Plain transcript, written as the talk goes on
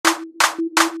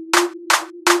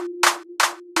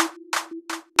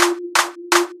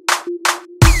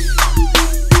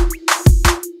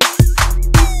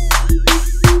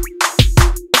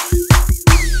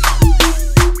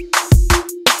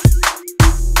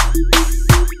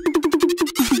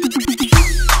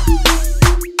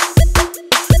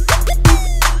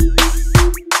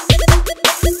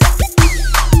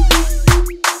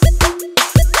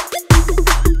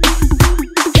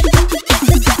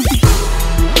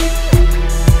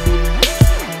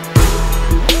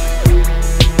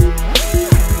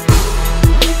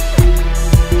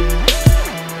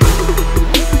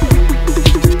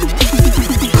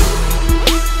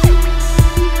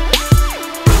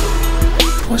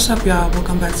What's up, y'all?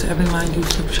 Welcome back to Everyline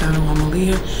YouTube channel. I'm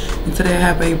Aaliyah, and today I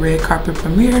have a red carpet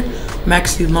premiere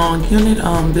maxi long unit.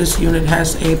 This unit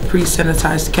has a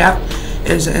pre-sanitized cap.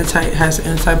 It has an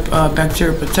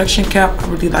anti-bacterial protection cap. I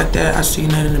really like that. I seen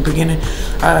that in the beginning.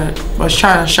 I was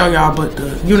trying to show y'all, but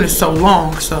the unit's so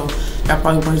long, so y'all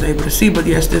probably weren't able to see. But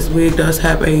yes, this wig does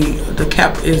have the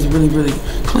cap is really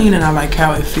clean, and I like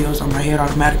how it feels on my head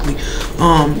automatically.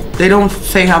 They don't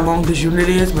say how long this unit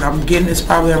is, but I'm getting it's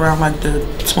probably around like the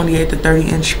 28 to 30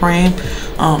 inch frame.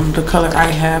 The color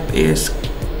I have is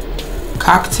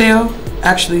cocktail.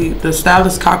 Actually, the style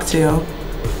is cocktail.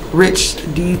 Rich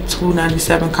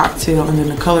D297 cocktail, and then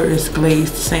the color is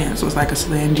glazed sand, so it's like a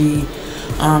sandy.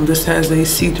 This has a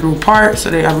see-through part, so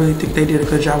I really think they did a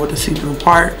good job with the see-through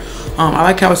part. I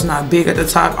like how it's not big at the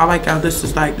top. I like how this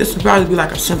would probably be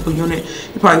like a simple unit.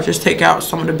 You probably just take out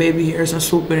some of the baby hairs and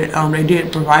swoop it. They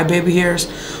did provide baby hairs,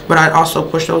 but I also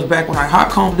pushed those back when I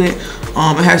hot combed it.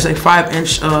 It has a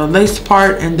 5-inch lace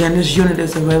part, and then this unit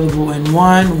is available in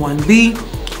 1B.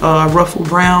 Ruffle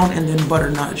brown, and then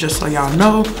butternut, just so y'all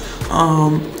know.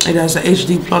 It has an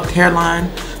HD plucked hairline.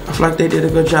 I feel like they did a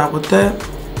good job with that.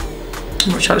 I'm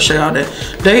gonna try to show y'all that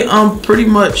they pretty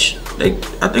much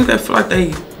I think they feel like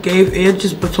they gave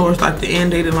edges, but towards like the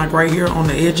end they didn't, like right here on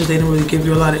the edges they didn't really give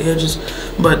you a lot of edges,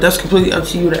 but that's completely up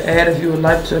to you to add if you would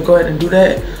like to go ahead and do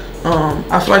that.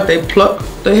 I feel like they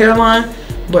plucked the hairline,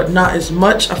 but not as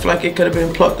much. I feel like it could have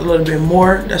been plucked a little bit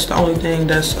more. That's the only thing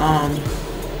that's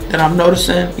that I'm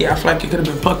noticing. Yeah, I feel like it could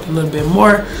have been plucked a little bit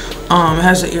more. It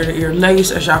has an ear-to-ear lace,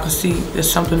 as y'all can see. It's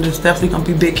something that's definitely gonna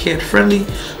be big kid friendly.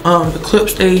 The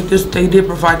clips, they did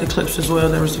provide the clips as well.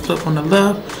 There was a clip on the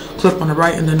left, clip on the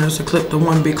right, and then there's the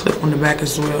one big clip on the back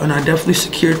as well. And I definitely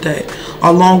secured that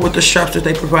along with the straps that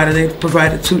they provided. They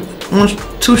provided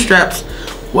two straps.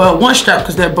 Well, one strap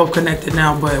because they're both connected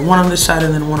now, but one on this side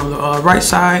and then one on the right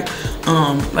side.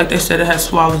 Like they said, it has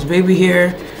flawless baby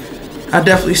hair. I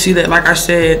definitely see that. Like I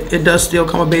said, it does still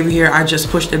come with baby hair. I just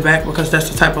pushed it back because that's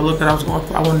the type of look that I was going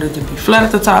for. I wanted it to be flat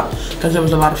at the top because there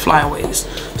was a lot of flyaways.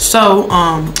 So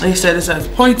they said it has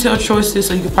ponytail choices,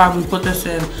 so you could probably put this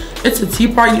in. It's a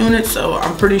T-part unit, so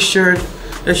I'm pretty sure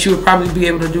that you would probably be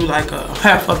able to do like a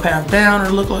half up, half down, or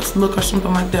look or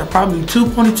something like that. Probably 2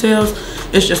 ponytails.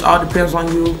 It just all depends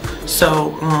on you.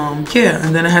 So yeah,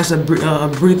 and then it has a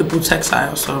breathable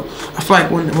textile. So I feel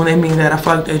like when they mean that, I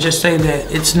feel like they just say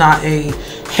that it's not a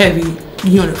heavy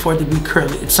unit for it to be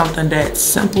curly. It's something that's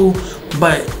simple,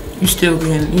 but you still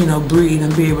can, you know, breathe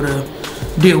and be able to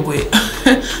deal with.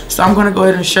 So I'm gonna go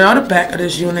ahead and show you the back of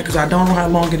this unit because I don't know how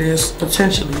long it is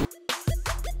potentially.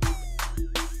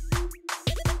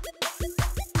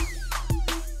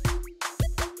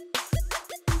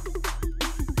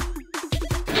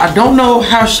 I don't know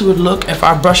how she would look if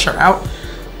I brush her out.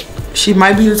 She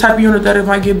might be the type of unit that it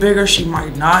might get bigger. She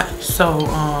might not. So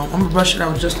I'm gonna brush it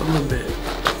out just a little bit.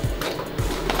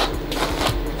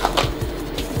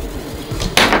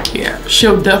 Yeah,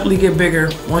 she'll definitely get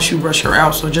bigger once you brush her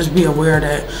out. So just be aware of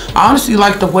that. I honestly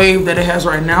like the wave that it has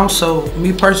right now. So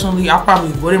me personally, I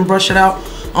probably wouldn't brush it out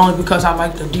only because I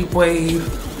like the deep wave,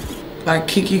 like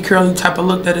kiki curly type of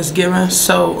look that it's giving.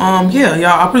 So yeah,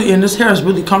 y'all, and this hair is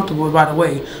really comfortable, by the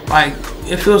way. Like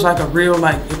it feels like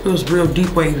it feels real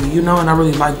deep wavy, you know, and I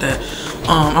really like that.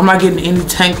 I'm not getting any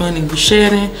tangling, any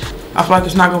shedding. I feel like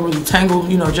it's not gonna really tangle,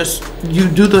 you know. Just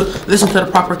listen to the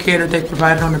proper care that they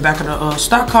provided on the back of the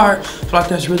stock card. I feel like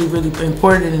that's really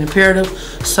important and imperative.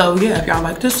 So yeah, if y'all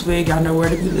like this wig, y'all know where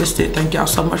to be listed. Thank y'all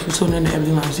so much for tuning in to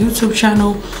Everyline's YouTube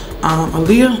channel. I'm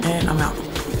Aaliyah, and I'm out.